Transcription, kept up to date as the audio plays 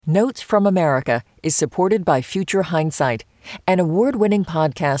Notes from America is supported by Future Hindsight, an award-winning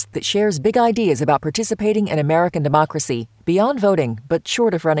podcast that shares big ideas about participating in American democracy, beyond voting, but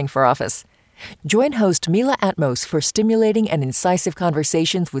short of running for office. Join host Mila Atmos for stimulating and incisive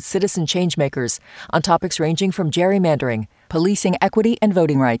conversations with citizen changemakers on topics ranging from gerrymandering, policing equity, and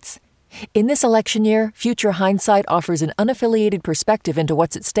voting rights. In this election year, Future Hindsight offers an unaffiliated perspective into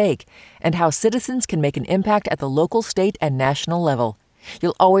what's at stake and how citizens can make an impact at the local, state, and national level.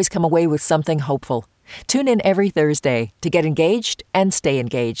 You'll always come away with something hopeful. Tune in every Thursday to get engaged and stay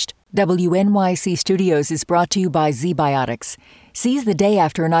engaged. WNYC Studios is brought to you by ZBiotics. Seize the day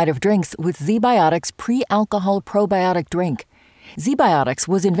after a night of drinks with ZBiotics pre-alcohol probiotic drink. ZBiotics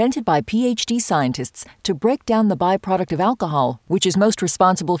was invented by PhD scientists to break down the byproduct of alcohol, which is most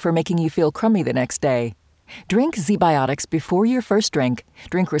responsible for making you feel crummy the next day. Drink ZBiotics before your first drink,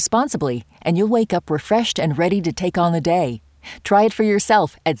 drink responsibly, and you'll wake up refreshed and ready to take on the day. Try it for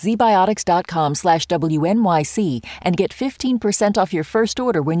yourself at zbiotics.com/WNYC and get 15% off your first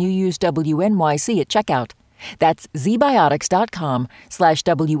order when you use WNYC at checkout. That's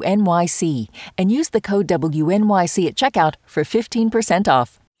zbiotics.com/WNYC and use the code WNYC at checkout for 15%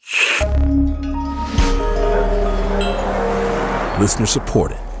 off. Listener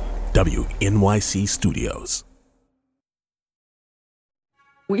supported. WNYC Studios.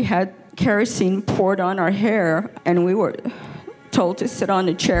 We had kerosene poured on our hair, and we were told to sit on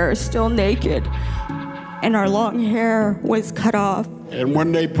a chair, still naked, and our long hair was cut off. And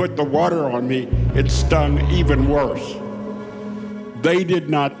when they put the water on me, it stung even worse. They did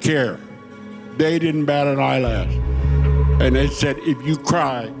not care. They didn't bat an eyelash. And they said, if you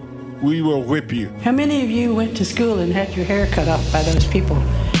cry, we will whip you. How many of you went to school and had your hair cut off by those people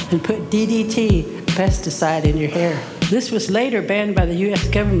and put DDT, pesticide, in your hair? This was later banned by the U.S.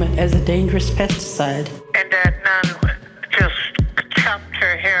 government as a dangerous pesticide. And that nun just chopped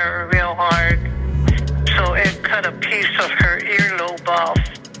her hair real hard, so it cut a piece of her earlobe off.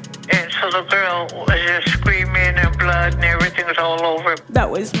 And so the girl was just screaming and blood and everything was all over. That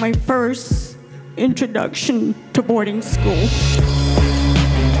was my first introduction to boarding school.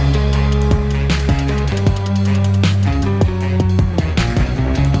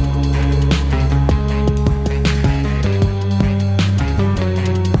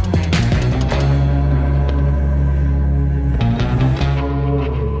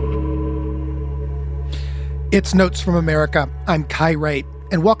 It's Notes from America. I'm Kai Wright,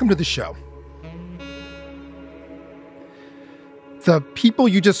 and welcome to the show. The people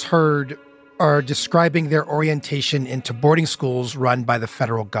you just heard are describing their orientation into boarding schools run by the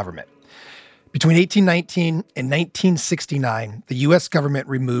federal government. Between 1819 and 1969, the U.S. government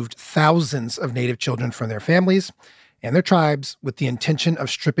removed thousands of Native children from their families and their tribes with the intention of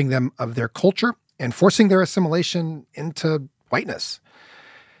stripping them of their culture and forcing their assimilation into whiteness.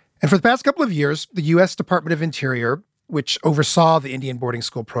 And for the past couple of years, the U.S. Department of Interior, which oversaw the Indian boarding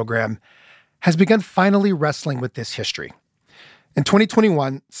school program, has begun finally wrestling with this history. In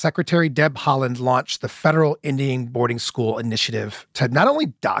 2021, Secretary Deb Haaland launched the Federal Indian Boarding School Initiative to not only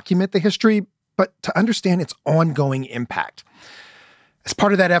document the history, but to understand its ongoing impact. As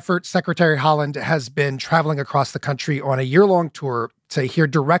part of that effort, Secretary Haaland has been traveling across the country on a year-long tour to hear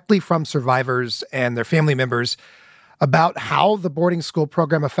directly from survivors and their family members about how the boarding school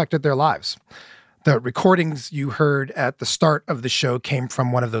program affected their lives. The recordings you heard at the start of the show came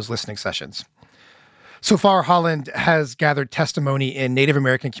from one of those listening sessions. So far, Haaland has gathered testimony in Native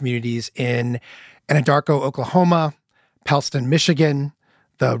American communities in Anadarko, Oklahoma, Pellston, Michigan,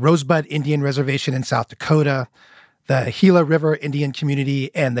 the Rosebud Indian Reservation in South Dakota, the Gila River Indian Community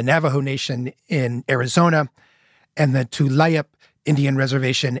and the Navajo Nation in Arizona, and the Tulalip Indian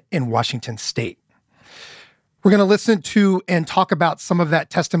Reservation in Washington State. We're going to listen to and talk about some of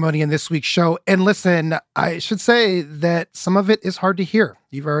that testimony in this week's show. And listen, I should say that some of it is hard to hear.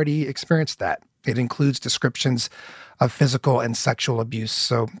 You've already experienced that. It includes descriptions of physical and sexual abuse,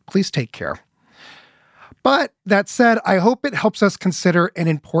 so please take care. But that said, I hope it helps us consider an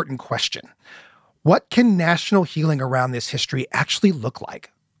important question. What can national healing around this history actually look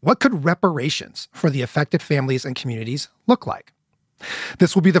like? What could reparations for the affected families and communities look like?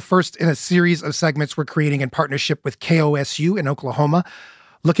 This will be the first in a series of segments we're creating in partnership with KOSU in Oklahoma,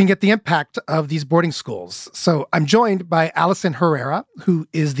 looking at the impact of these boarding schools. So I'm joined by Allison Herrera, who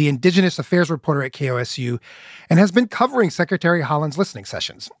is the Indigenous Affairs reporter at KOSU and has been covering Secretary Haaland's listening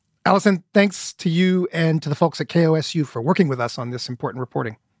sessions. Allison, thanks to you and to the folks at KOSU for working with us on this important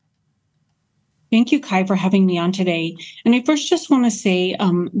reporting. Thank you, Kai, for having me on today. And I first just want to say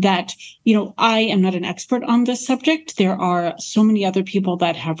that, I am not an expert on this subject. There are so many other people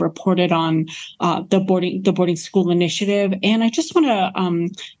that have reported on the boarding school initiative. And I just want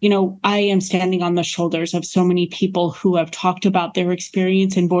to, I am standing on the shoulders of so many people who have talked about their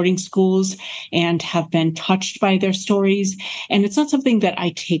experience in boarding schools and have been touched by their stories. And it's not something that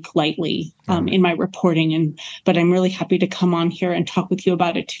I take lightly in my reporting. But I'm really happy to come on here and talk with you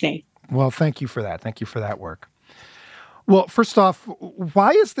about it today. Well, thank you for that. Thank you for that work. Well, first off,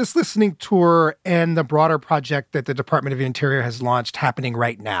 why is this listening tour and the broader project that the Department of the Interior has launched happening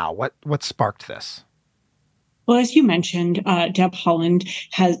right now? What sparked this? Well, as you mentioned, Deb Haaland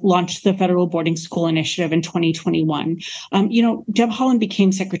has launched the Federal Boarding School Initiative in 2021. Deb Haaland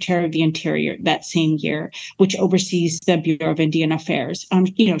became Secretary of the Interior that same year, which oversees the Bureau of Indian Affairs.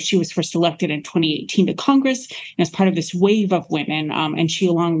 She was first elected in 2018 to Congress and as part of this wave of women. And she,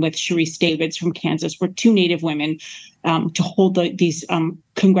 along with Sharice Davids from Kansas, were two Native women to hold these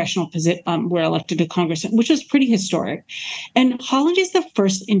congressional positions, were elected to Congress, which was pretty historic. And Haaland is the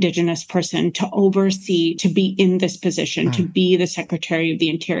first Indigenous person to be in this position, to be the Secretary of the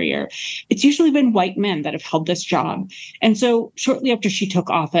Interior. It's usually been white men that have held this job. And so shortly after she took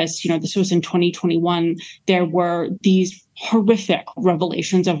office, this was in 2021, there were these horrific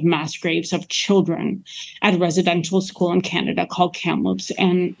revelations of mass graves of children at a residential school in Canada called Kamloops.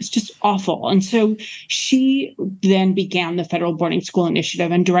 And it's just awful. And so she then began the Federal Boarding School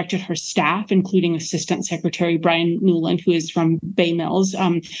Initiative and directed her staff, including Assistant Secretary Brian Newland, who is from Bay Mills,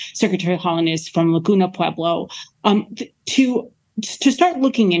 Secretary Haaland is from Laguna Pueblo, to start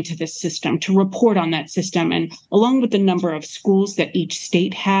looking into this system, to report on that system. And along with the number of schools that each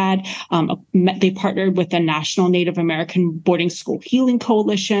state had, they partnered with the National Native American Boarding School Healing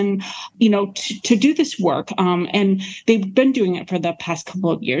Coalition, to do this work. And they've been doing it for the past couple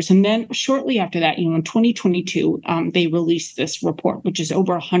of years. And then shortly after that, in 2022, they released this report, which is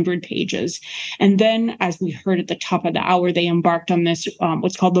over 100 pages. And then, as we heard at the top of the hour, they embarked on this,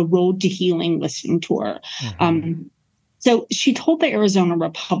 what's called the Road to Healing listening tour. Mm-hmm. So she told the Arizona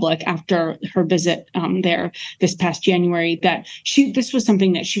Republic after her visit there this past January that this was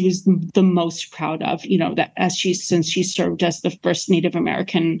something that she was the most proud of, that since she served as the first Native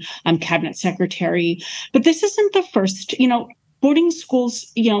American cabinet secretary. But this isn't the first, boarding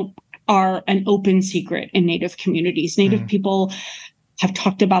schools, are an open secret in Native communities. Native people have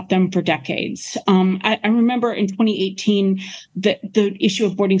talked about them for decades. I remember in 2018 that the issue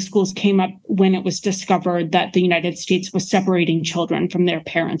of boarding schools came up when it was discovered that the United States was separating children from their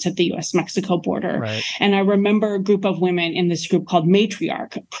parents at the U.S.-Mexico border. Right. And I remember a group of women in this group called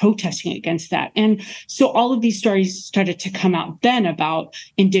Matriarch protesting against that. And so all of these stories started to come out then about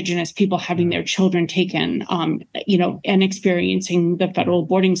Indigenous people having their children taken, and experiencing the federal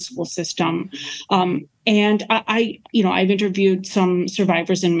boarding school system. And I've interviewed some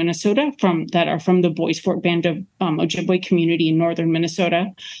survivors in Minnesota that are from the Bois Forte Band of Ojibwe community in northern Minnesota,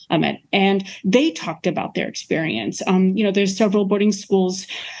 and they talked about their experience. There's several boarding schools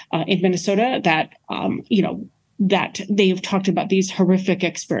in Minnesota that that they've talked about these horrific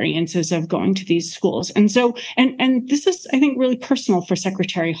experiences of going to these schools. And so, and this is, I think, really personal for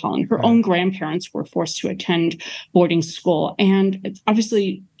Secretary Haaland. Her own grandparents were forced to attend boarding school. And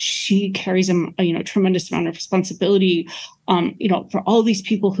obviously she carries a tremendous amount of responsibility, for all these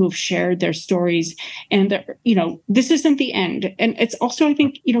people who have shared their stories. And, this isn't the end. And it's also, I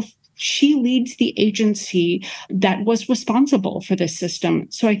think, she leads the agency that was responsible for this system.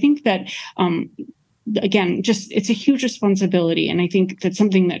 So I think that, again, it's a huge responsibility. And I think that's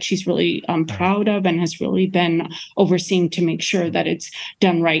something that she's really proud of and has really been overseeing to make sure that it's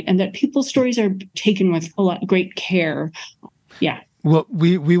done right and that people's stories are taken with great care. Yeah. Well,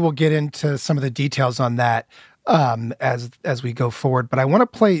 we will get into some of the details on that as we go forward. But I want to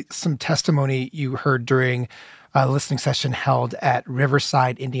play some testimony you heard during a listening session held at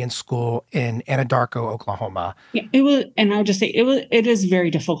Riverside Indian School in Anadarko, Oklahoma. Yeah, it was, and I'll just say it is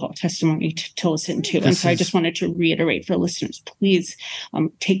very difficult testimony to listen to. And so I just wanted to reiterate for listeners, please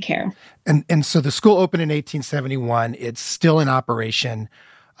take care. And so the school opened in 1871. It's still in operation.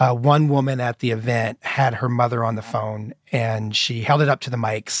 One woman at the event had her mother on the phone, and she held it up to the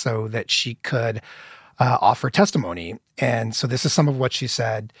mic so that she could offer testimony. And so this is some of what she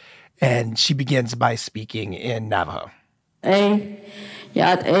said. And she begins by speaking in Navajo. Shidana,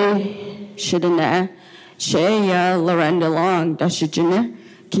 Shaya Lorenda Long, Dashijina,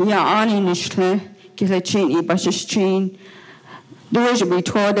 Kia Ani Nishle, Kilachini Bashichin, Dujabi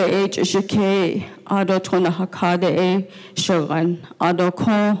Twada H. Shike, Ado Tona Hakade, Shogan, Ado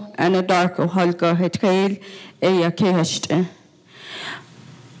Ko, Anadarko Halka Hetrail, Eya Kehashte.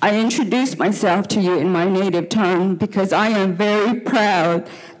 I introduce myself to you in my native tongue because I am very proud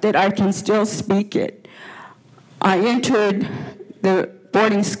that I can still speak it. I entered the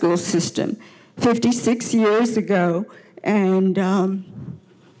boarding school system 56 years ago, and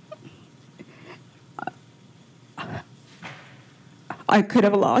I could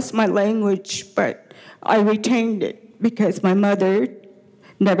have lost my language, but I retained it because my mother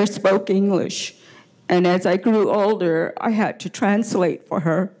never spoke English. And as I grew older, I had to translate for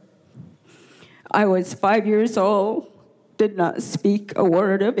her. I was 5 years old, did not speak a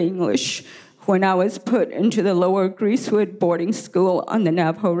word of English when I was put into the Lower Greasewood boarding school on the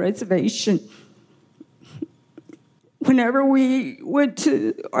Navajo reservation. Whenever we went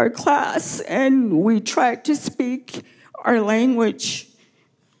to our class and we tried to speak our language,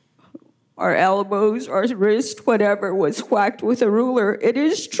 our elbows, our wrist, whatever, was whacked with a ruler. It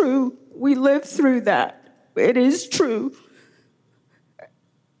is true. We lived through that. It is true.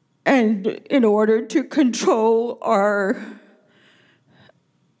 And in order to control our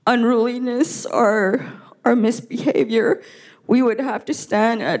unruliness, our misbehavior, we would have to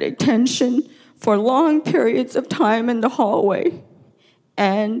stand at attention for long periods of time in the hallway.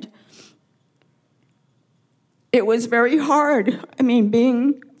 And it was very hard. I mean,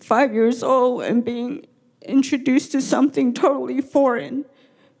 being 5 years old and being introduced to something totally foreign.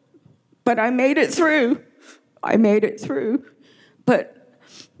 But I made it through. But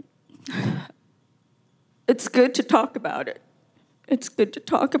it's good to talk about it. It's good to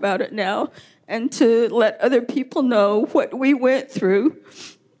talk about it now and to let other people know what we went through.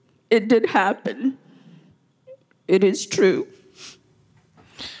 It did happen. It is true.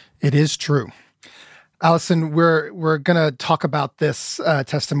 It is true. Allison, we're going to talk about this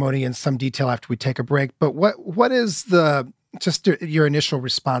testimony in some detail after we take a break. But what is your initial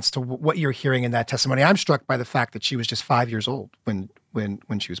response to what you're hearing in that testimony? I'm struck by the fact that she was just 5 years old when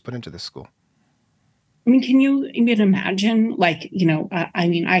she was put into this school. I mean, can you even imagine,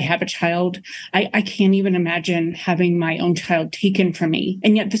 I have a child. I can't even imagine having my own child taken from me.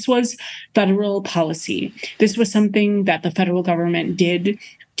 And yet this was federal policy. This was something that the federal government did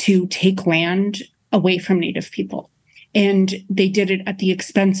to take land away from Native people. And they did it at the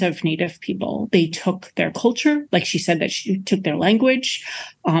expense of Native people. They took their culture, like she said, that she took their language,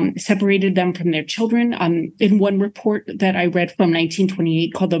 separated them from their children. In one report that I read from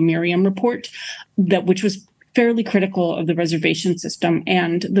 1928 called the Merriam Report, which was fairly critical of the reservation system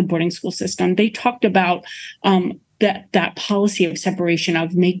and the boarding school system, they talked about that policy of separation,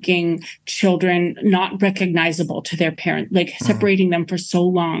 of making children not recognizable to their parent, separating them for so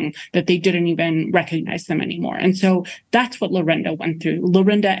long that they didn't even recognize them anymore. And so that's what Lorenda went through.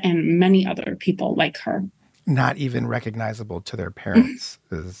 Lorenda and many other people like her. Not even recognizable to their parents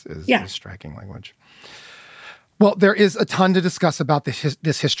is striking language. Well, there is a ton to discuss about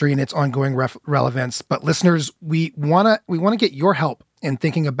this history and its ongoing relevance. But listeners, we want to get your help in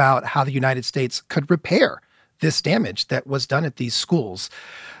thinking about how the United States could repair this damage that was done at these schools.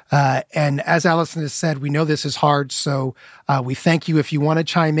 And as Allison has said, we know this is hard, so we thank you if you want to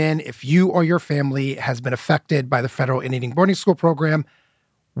chime in. If you or your family has been affected by the federal Indian boarding school program,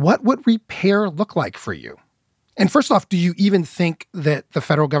 what would repair look like for you? And first off, do you even think that the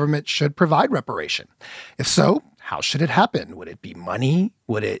federal government should provide reparation? If so, how should it happen? Would it be money?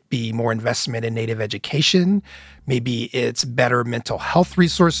 Would it be more investment in Native education? Maybe it's better mental health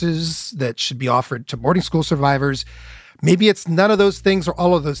resources that should be offered to boarding school survivors. Maybe it's none of those things or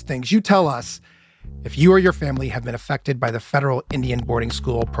all of those things. You tell us if you or your family have been affected by the federal Indian boarding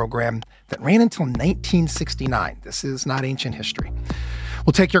school program that ran until 1969. This is not ancient history.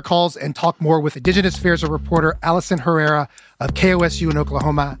 We'll take your calls and talk more with Indigenous Affairs reporter Allison Herrera of KOSU in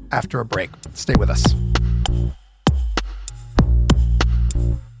Oklahoma after a break. Stay with us.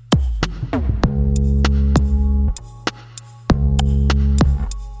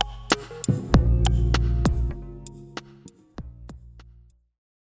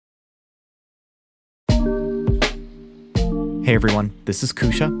 Hey everyone, this is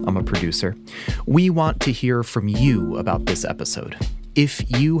Kusha. I'm a producer. We want to hear from you about this episode.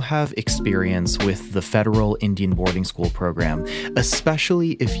 If you have experience with the federal Indian boarding school program,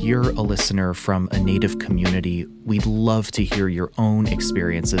 especially if you're a listener from a Native community, we'd love to hear your own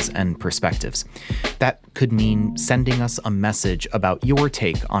experiences and perspectives. That could mean sending us a message about your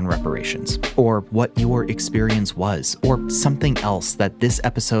take on reparations, or what your experience was, or something else that this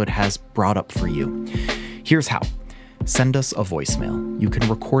episode has brought up for you. Here's how. Send us a voicemail. You can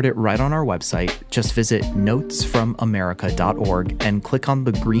record it right on our website. Just visit notesfromamerica.org and click on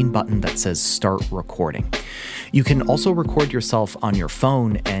the green button that says Start Recording. You can also record yourself on your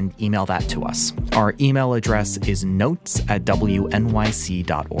phone and email that to us. Our email address is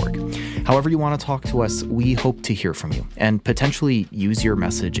notes@wnyc.org. However you want to talk to us, we hope to hear from you and potentially use your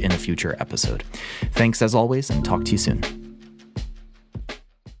message in a future episode. Thanks as always, and talk to you soon.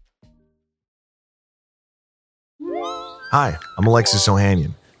 Hi, I'm Alexis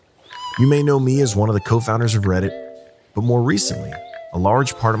Ohanian. You may know me as one of the co-founders of Reddit, but more recently, a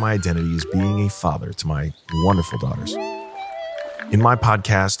large part of my identity is being a father to my wonderful daughters. In my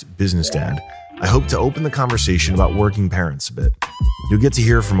podcast, Business Dad, I hope to open the conversation about working parents a bit. You'll get to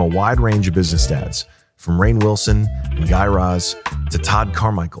hear from a wide range of business dads, from Rainn Wilson and Guy Raz to Todd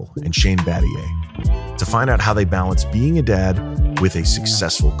Carmichael and Shane Battier, to find out how they balance being a dad with a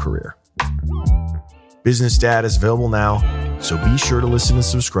successful career. Business Dad is available now, so be sure to listen and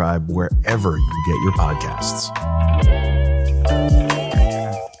subscribe wherever you get your podcasts.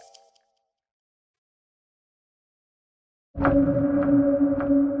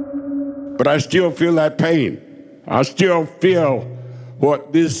 But I still feel that pain. I still feel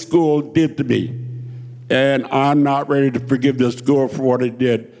what this school did to me. And I'm not ready to forgive this school for what it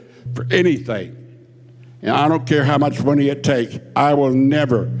did, for anything. And I don't care how much money it takes. I will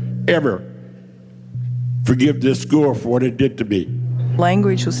never, ever forgive this school for what it did to me.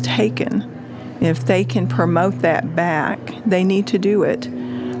 Language was taken. If they can promote that back, they need to do it.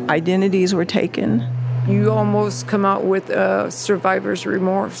 Identities were taken. You almost come out with survivor's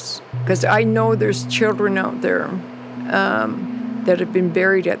remorse, because I know there's children out there that have been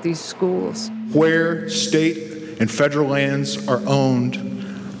buried at these schools. Where state and federal lands are owned,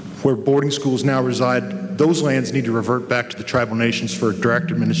 where boarding schools now reside, those lands need to revert back to the tribal nations for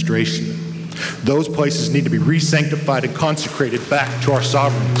direct administration. Those places need to be re-sanctified and consecrated back to our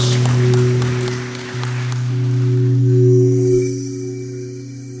sovereigns.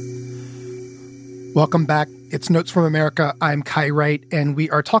 Welcome back. It's Notes from America. I'm Kai Wright, and we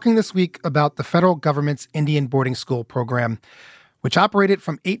are talking this week about the federal government's Indian boarding school program, which operated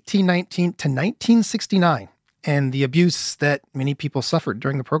from 1819 to 1969, and the abuse that many people suffered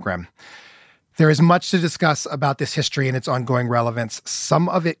during the program. There is much to discuss about this history and its ongoing relevance, some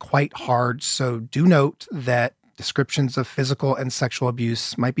of it quite hard, so do note that descriptions of physical and sexual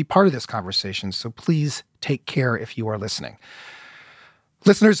abuse might be part of this conversation, so please take care if you are listening.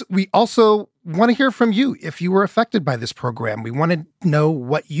 Listeners, we also want to hear from you if you were affected by this program. We want to know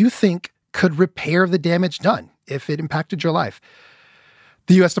what you think could repair the damage done if it impacted your life.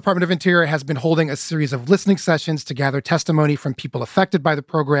 The U.S. Department of Interior has been holding a series of listening sessions to gather testimony from people affected by the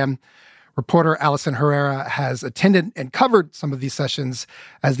program. Reporter Allison Herrera has attended and covered some of these sessions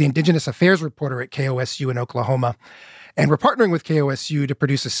as the Indigenous Affairs reporter at KOSU in Oklahoma. And we're partnering with KOSU to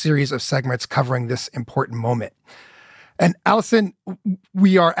produce a series of segments covering this important moment. And Allison,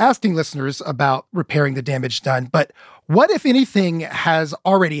 we are asking listeners about repairing the damage done, but what, if anything, has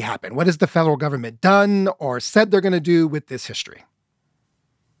already happened? What has the federal government done or said they're going to do with this history?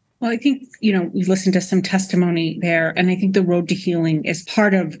 Well, I think, we've listened to some testimony there, and I think the Road to Healing is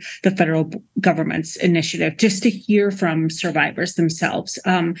part of the federal government's initiative, just to hear from survivors themselves.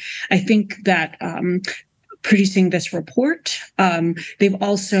 I think that producing this report, they've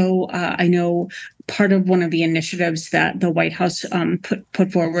also, I know, part of one of the initiatives that the White House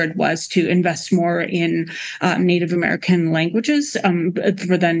put forward was to invest more in Native American languages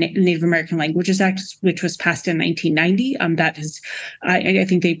for the Native American Languages Act, which was passed in 1990. That is, I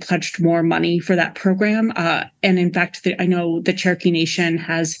think they pledged more money for that program. And in fact, I know the Cherokee Nation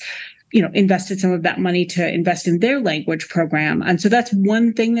has invested some of that money to invest in their language program. And so that's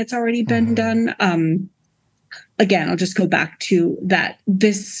one thing that's already been done. Again, I'll just go back to that.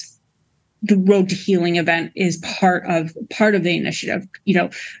 The Road to Healing event is part of the initiative,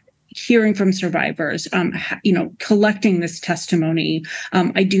 hearing from survivors, collecting this testimony.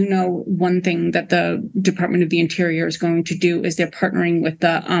 I do know one thing that the Department of the Interior is going to do is they're partnering with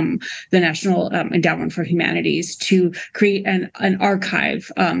the National Endowment for Humanities to create an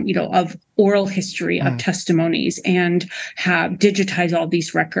archive, of oral history of testimonies and have digitized all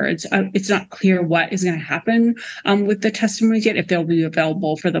these records. It's not clear what is going to happen with the testimonies yet, if they'll be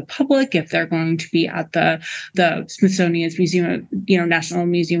available for the public, if they're going to be at the Smithsonian's Museum, National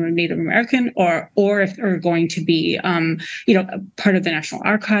Museum of Native American, or if they're going to be, part of the National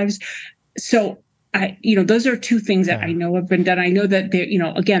Archives. So those are two things that I know have been done. I know that there,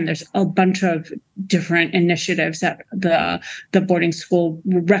 again, there's a bunch of different initiatives that the boarding school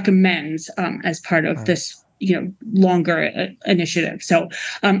recommends as part of this, longer initiative. So,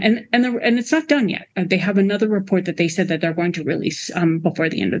 and it's not done yet. They have another report that they said that they're going to release before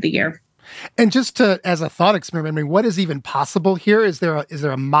the end of the year. And just as a thought experiment, what is even possible here? Is there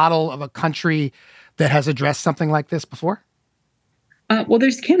a model of a country that has addressed something like this before? Well,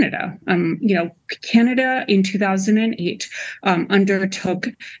 there's Canada. Canada in 2008 undertook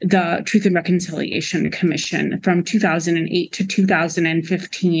the Truth and Reconciliation Commission. From 2008 to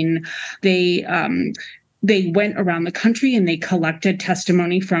 2015, they went around the country and they collected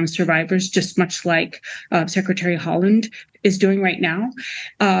testimony from survivors, just much like Secretary Haaland is doing right now.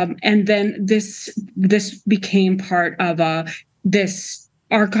 And then this became part of this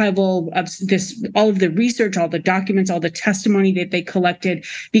archival of this, all of the research, all the documents, all the testimony that they collected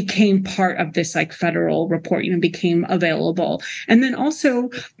became part of this like federal report, became available. And then also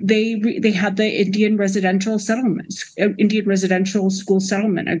they had the Indian Residential School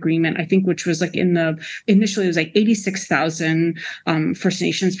Settlement Agreement, I think, which was like initially it was like 86,000 First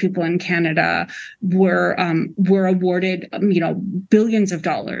Nations people in Canada were awarded, billions of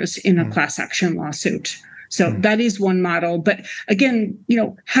dollars in a class action lawsuit. So that is one model. But again,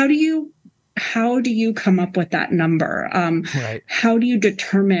 how do you come up with that number? Right. How do you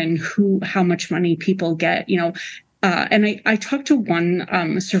determine how much money people get? And I talked to one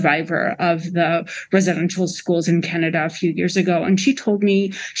survivor of the residential schools in Canada a few years ago, and she told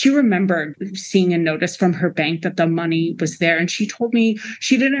me she remembered seeing a notice from her bank that the money was there. And she told me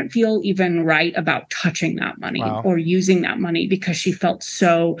she didn't feel even right about touching that money or using that money because she felt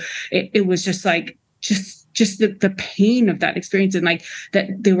it was just like, just the pain of that experience and like that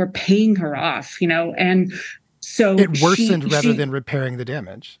they were paying her off, and so it worsened rather than repairing the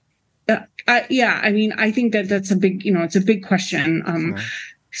damage. I think that's a big, it's a big question.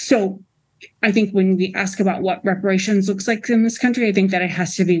 So I think when we ask about what reparations looks like in this country, I think that it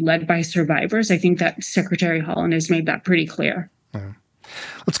has to be led by survivors. I think that Secretary Haaland has made that pretty clear. Yeah.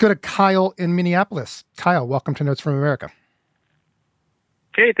 Let's go to Kyle in Minneapolis. Kyle, welcome to Notes from America.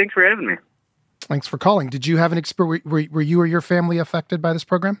 Okay, thanks for having me. Thanks for calling. Did you have an experience? Were you or your family affected by this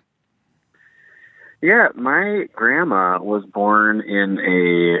program? Yeah, my grandma was born in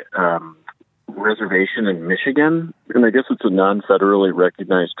a reservation in Michigan, and I guess it's a non-federally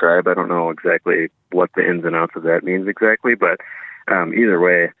recognized tribe. I don't know exactly what the ins and outs of that means exactly, but either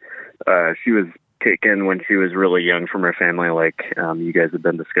way, she was taken when she was really young from her family, like you guys have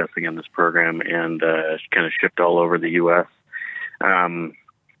been discussing in this program, and she kind of shipped all over the U.S.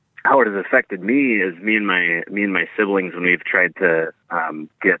 How it has affected me is me and my siblings, when we've tried to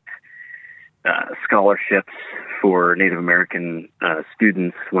get scholarships for Native American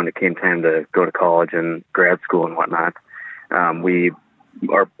students when it came time to go to college and grad school and whatnot.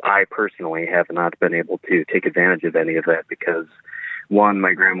 I personally have not been able to take advantage of any of that because, one,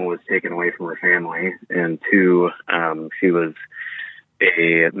 my grandma was taken away from her family, and two, she was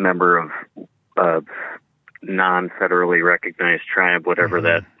a member of non-federally recognized tribe, whatever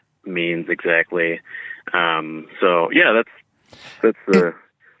that means exactly. So yeah, that's the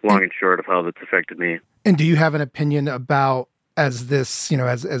long and short of how that's affected me. And do you have an opinion about, as this,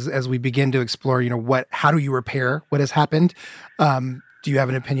 as we begin to explore, how do you repair what has happened? Do you have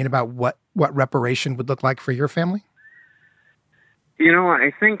an opinion about what reparation would look like for your family?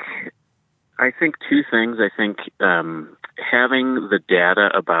 I think two things. I think having the data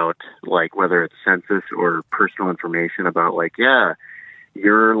about, like, whether it's census or personal information about, like,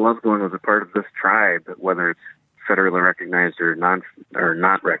 your loved one was a part of this tribe, whether it's federally recognized or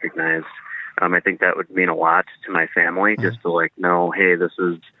not recognized. I think that would mean a lot to my family, just to know, hey, this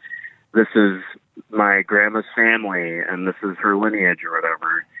is my grandma's family and this is her lineage or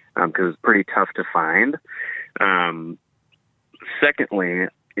whatever, because it's pretty tough to find. Secondly,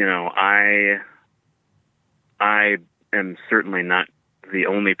 I am certainly not the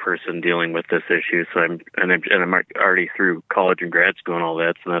only person dealing with this issue. So I'm already through college and grad school and all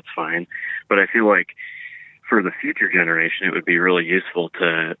that, so that's fine. But I feel like for the future generation, it would be really useful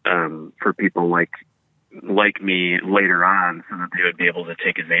to for people like me later on, so that they would be able to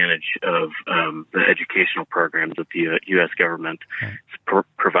take advantage of the educational programs that the U.S. government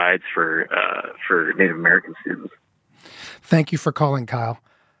provides for Native American students. Thank you for calling, Kyle.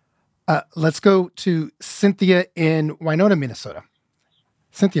 Let's go to Cynthia in Winona, Minnesota.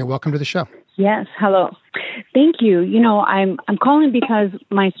 Cynthia, welcome to the show. Yes, hello. Thank you. I'm calling because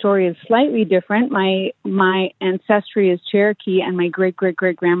my story is slightly different. My ancestry is Cherokee, and my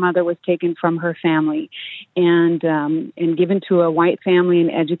great-great-great-grandmother was taken from her family and given to a white family and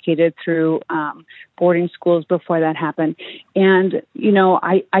educated through boarding schools before that happened. And,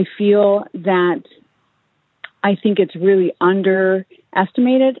 I feel that I think it's really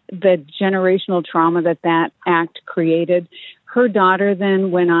underestimated the generational trauma that act created. Her daughter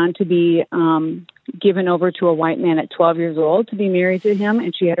then went on to be given over to a white man at 12 years old to be married to him,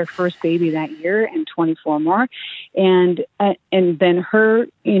 and she had her first baby that year and 24 more. And then her,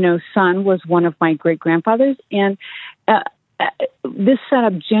 son was one of my great-grandfathers. And this set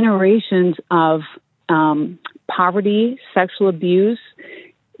up generations of poverty, sexual abuse,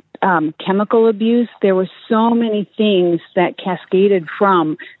 chemical abuse. There were so many things that cascaded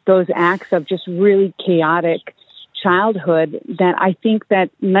from those acts of just really chaotic childhood that I think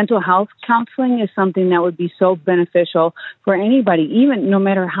that mental health counseling is something that would be so beneficial for anybody, even no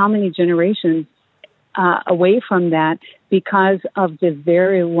matter how many generations away from that, because of the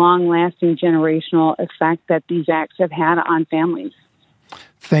very long-lasting generational effect that these acts have had on families.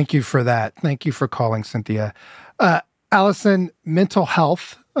 Thank you for that. Thank you for calling, Cynthia. Allison, mental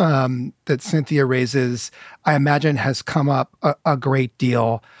health that Cynthia raises, I imagine, has come up a great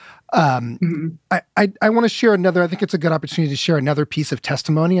deal. I want to share I think it's a good opportunity to share another piece of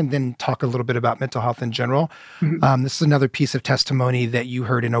testimony and then talk a little bit about mental health in general. This is another piece of testimony that you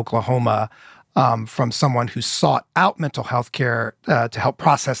heard in Oklahoma from someone who sought out mental health care to help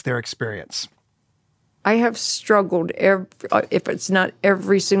process their experience. I have struggled, if it's not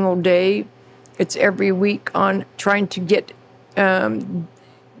every single day, it's every week, on trying to get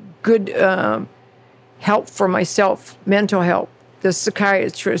good help for myself, mental help. The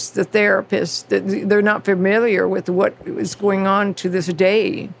psychiatrist, the therapist, they're not familiar with what is going on to this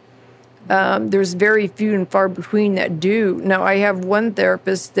day. There's very few and far between that do. Now, I have one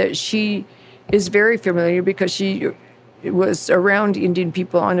therapist that she is very familiar because she was around Indian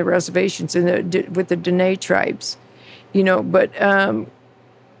people on the reservations with the Dene tribes, but, and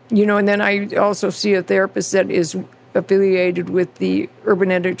then I also see a therapist that is affiliated with the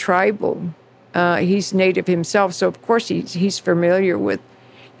Urbaneta Tribal. He's Native himself, so of course he's familiar with,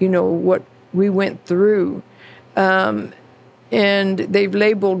 what we went through. And they've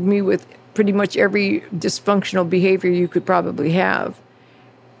labeled me with pretty much every dysfunctional behavior you could probably have.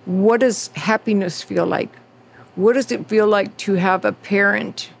 What does happiness feel like? What does it feel like to have a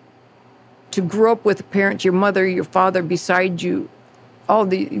parent, to grow up with a parent, your mother, your father beside you, all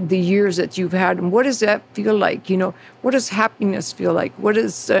the years that you've had? And what does that feel like? What does happiness feel like? What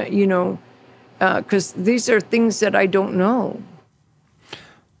is, because these are things that I don't know.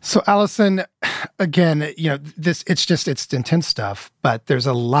 So, Allison, again, it's intense stuff, but there's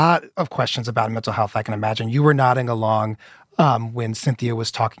a lot of questions about mental health, I can imagine. You were nodding along when Cynthia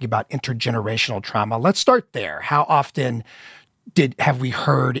was talking about intergenerational trauma. Let's start there. How often have we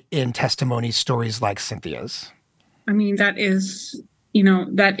heard in testimony stories like Cynthia's? I mean, that is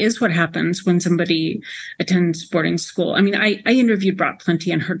what happens when somebody attends boarding school. I mean, I interviewed Brought Plenty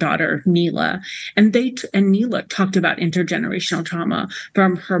and her daughter, Neela, and Neela talked about intergenerational trauma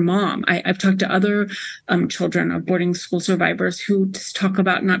from her mom. I've talked to other children of boarding school survivors who just talk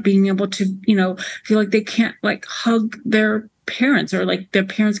about not being able to, feel like they can't hug their parents, or their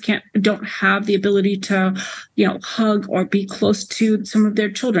parents don't have the ability to, hug or be close to some of their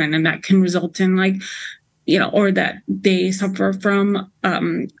children. And that can result in or that they suffer from,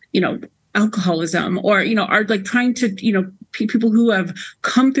 alcoholism, or, are trying to, people who have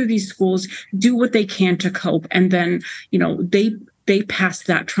come through these schools do what they can to cope. And then, they pass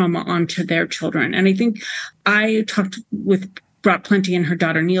that trauma on to their children. And I think I talked with Brought Plenty and her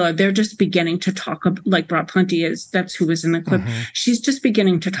daughter, Neela. They're just beginning to talk, Brought Plenty that's who was in the clip. Mm-hmm. She's just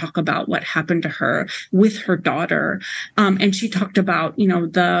beginning to talk about what happened to her with her daughter. And she talked about,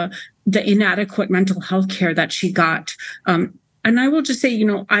 the inadequate mental health care that she got. And I will just say,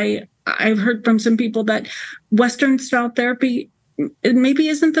 I've heard from some people that Western style therapy, it maybe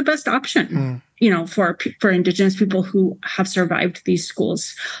isn't the best option. For Indigenous people who have survived these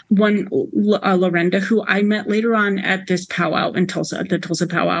schools. One, Lorenda, who I met later on at this powwow in Tulsa, at the Tulsa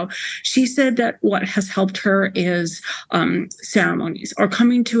powwow, she said that what has helped her is ceremonies, or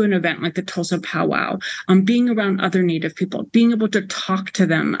coming to an event like the Tulsa powwow, being around other Native people, being able to talk to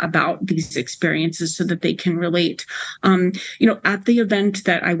them about these experiences so that they can relate. At the event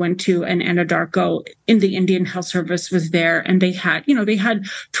that I went to in Anadarko, in the Indian Health Service was there, and they had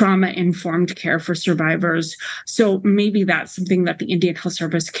trauma-informed care for survivors. So maybe that's something that the Indian Health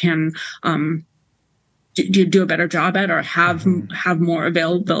Service can do a better job at, or have more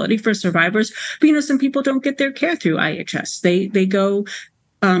availability for survivors. But some people don't get their care through IHS. They go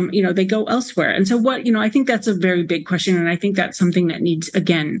they go elsewhere. And so I think that's a very big question. And I think that's something that needs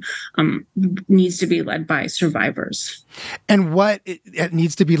to be led by survivors. And what it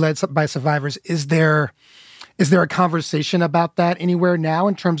needs to be led by survivors, is there a conversation about that anywhere now,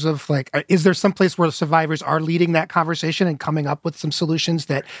 in terms of is there some place where survivors are leading that conversation and coming up with some solutions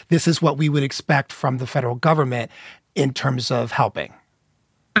that this is what we would expect from the federal government? in terms of helping?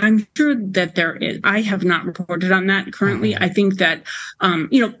 I'm sure that there is. I have not reported on that currently. I think that,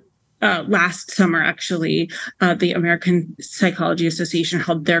 last summer, actually, the American Psychology Association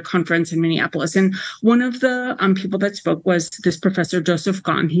held their conference in Minneapolis. And one of the people that spoke was this Professor Joseph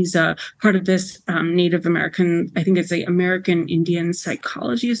Gahn. He's a part of this Native American, I think it's the American Indian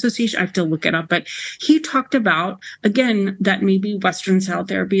Psychology Association. I have to look it up. But he talked about, again, that maybe Western style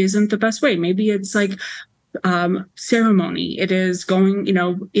therapy isn't the best way. Maybe it's like ceremony. It is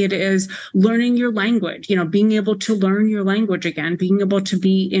it is learning your language, being able to learn your language again, being able to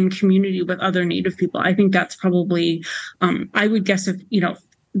be in community with other Native people. I think that's probably, I would guess if,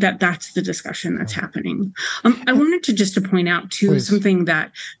 that's the discussion that's happening. I wanted to point out too, Please. Something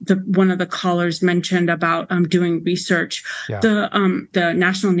that one of the callers mentioned about doing research. Yeah. The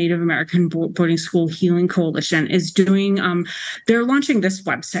National Native American Boarding School Healing Coalition is doing. They're launching this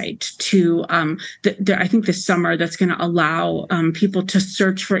website to I think this summer that's going to allow people to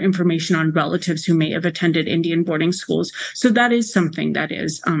search for information on relatives who may have attended Indian boarding schools. So that is something that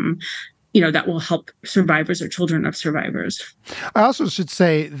is. That will help survivors or children of survivors. I also should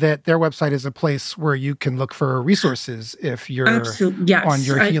say that their website is a place where you can look for resources if you're on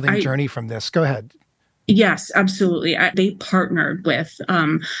your healing journey from this. Go ahead. Yes, absolutely. They partnered with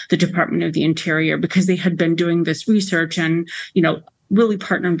the Department of the Interior because they had been doing this research and, really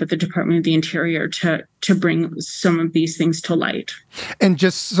partnered with the Department of the Interior to bring some of these things to light. And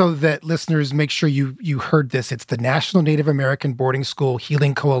just so that listeners make sure you heard this, it's the National Native American Boarding School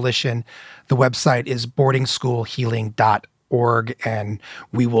Healing Coalition. The website is boardingschoolhealing.org, and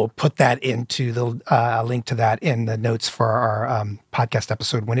we will put that into the link to that in the notes for our podcast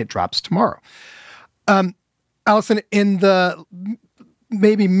episode when it drops tomorrow. Allison, in the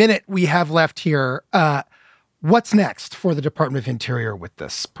maybe minute we have left here, what's next for the Department of Interior with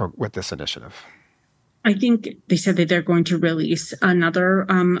this initiative? I think they said that they're going to release another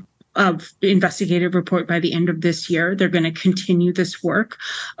investigative report by the end of this year. They're going to continue this work.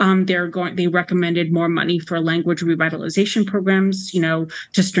 They recommended more money for language revitalization programs,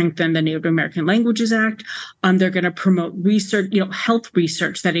 to strengthen the Native American Languages Act. They're going to promote research, health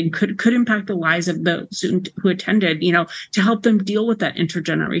research that could impact the lives of those who attended, to help them deal with that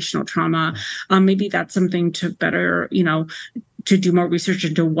intergenerational trauma. Maybe that's something to better, to do more research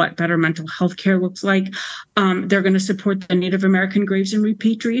into what better mental health care looks like. They're going to support the Native American Graves and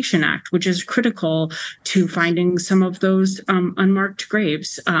Repatriation Act, which is critical to finding some of those unmarked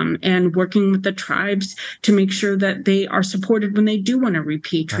graves and working with the tribes to make sure that they are supported when they do want to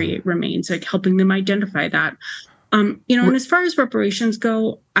repatriate remains, like helping them identify that. And as far as reparations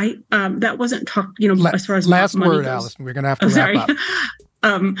go, that wasn't talked, as far as last money word, goes. Allison, we're going to have to wrap up.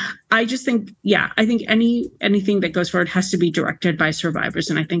 I just think, I think anything that goes forward has to be directed by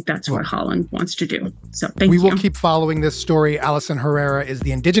survivors. And I think that's what Holland wants to do. So thank you. We will keep following this story. Allison Herrera is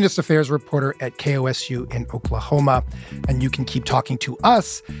the Indigenous Affairs reporter at KOSU in Oklahoma. And you can keep talking to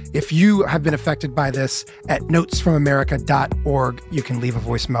us if you have been affected by this at notesfromamerica.org. You can leave a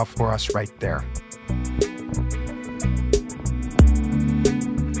voicemail for us right there.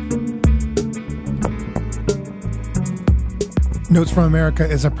 Notes from America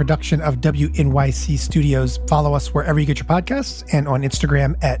is a production of WNYC Studios. Follow us wherever you get your podcasts and on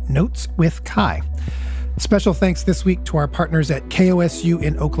Instagram at Notes with Kai. Special thanks this week to our partners at KOSU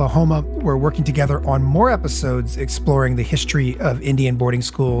in Oklahoma. We're working together on more episodes exploring the history of Indian boarding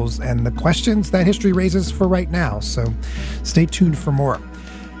schools and the questions that history raises for right now. So stay tuned for more.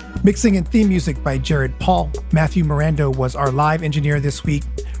 Mixing and theme music by Jared Paul. Matthew Mirando was our live engineer this week.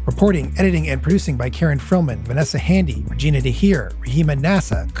 Reporting, editing, and producing by Karen Frillman, Vanessa Handy, Regina DeHeer, Rahima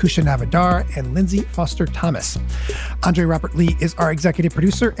Nassa, Kusha Navadar, and Lindsay Foster Thomas. Andre Robert Lee is our executive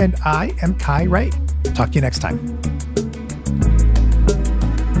producer, and I am Kai Wright. Talk to you next time.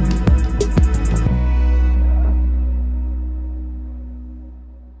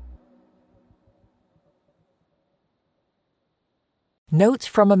 Notes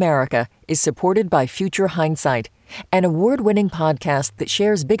from America is supported by Future Hindsight, an award-winning podcast that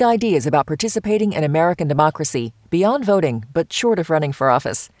shares big ideas about participating in American democracy beyond voting, but short of running for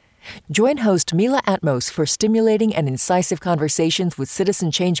office. Join host Mila Atmos for stimulating and incisive conversations with citizen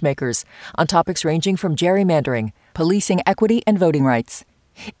changemakers on topics ranging from gerrymandering, policing equity, and voting rights.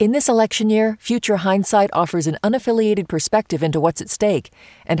 In this election year, Future Hindsight offers an unaffiliated perspective into what's at stake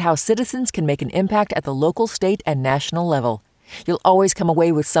and how citizens can make an impact at the local, state, and national level. You'll always come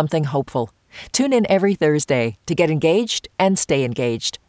away with something hopeful. Tune in every Thursday to get engaged and stay engaged.